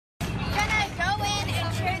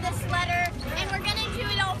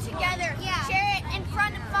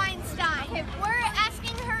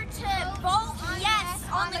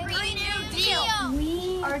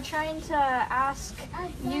are trying to ask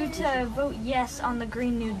you to vote yes on the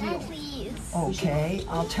Green New Deal. Please. Okay,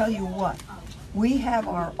 I'll tell you what. We have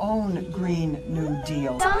our own Green New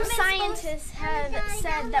Deal. Some scientists have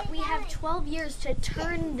said that we have 12 years to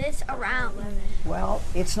turn this around. Well,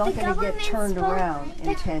 it's not going to get turned around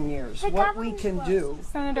in 10 years. What we can do,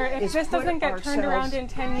 Senator, if this doesn't get turned ourselves- around in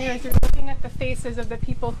 10 years, you're looking at the faces of the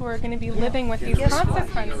people who are going to be living with these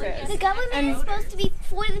consequences. The government is supposed to be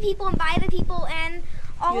for the people and by the people and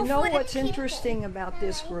all you know for the what's people. interesting about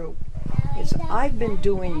this group is I've been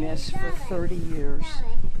doing this for 30 years.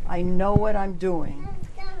 I know what I'm doing.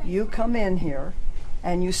 You come in here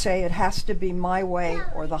and you say it has to be my way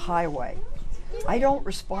or the highway. I don't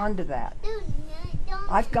respond to that.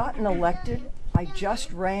 I've gotten elected. I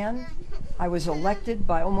just ran. I was elected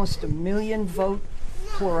by almost 1 million vote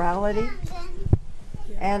plurality.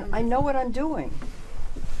 And I know what I'm doing.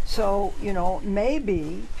 So, you know,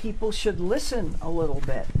 maybe people should listen a little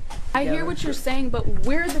bit. I hear what you're saying, but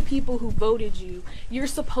we're the people who voted you. You're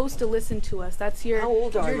supposed to listen to us. That's your How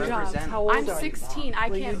old are you? job. How old I'm are you? 16. I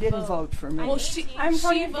Well, can't you didn't vote for me. Well, I'm she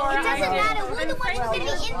voting for voted. It doesn't matter. We're the ones who's going to be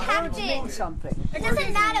Words mean impacted. something. It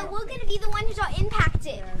doesn't matter. We're going to be the ones who are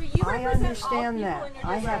impacted. I understand that.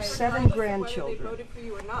 I have 7 grandchildren.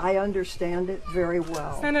 I understand it very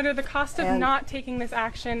well. Senator, the cost of And- not taking this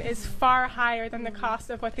action is far higher than the cost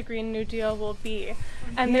of what the Green New Deal will be.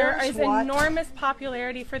 And there Here's is what- enormous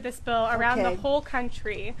popularity for this bill around Okay. the whole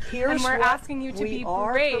country. Here's And we're what asking you to we be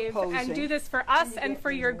are brave and proposing. do this for us and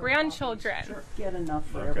for your grandchildren. Get enough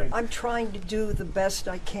for everyone. I'm trying to do the best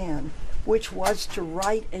I can, which was to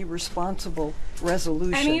write a responsible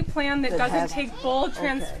resolution. Any plan that doesn't has- take bold,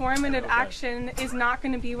 transformative action is not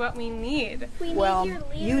going to be what we need. Well,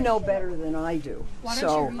 you know better than I do.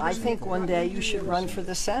 So I think one day you should run for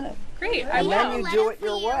the Senate. Great. And then you do it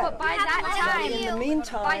your way. But by that But in the time,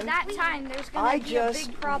 meantime, there's going I to be a just,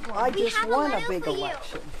 big problem. I just have a won a letter big for you.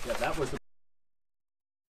 election. Yeah, that was the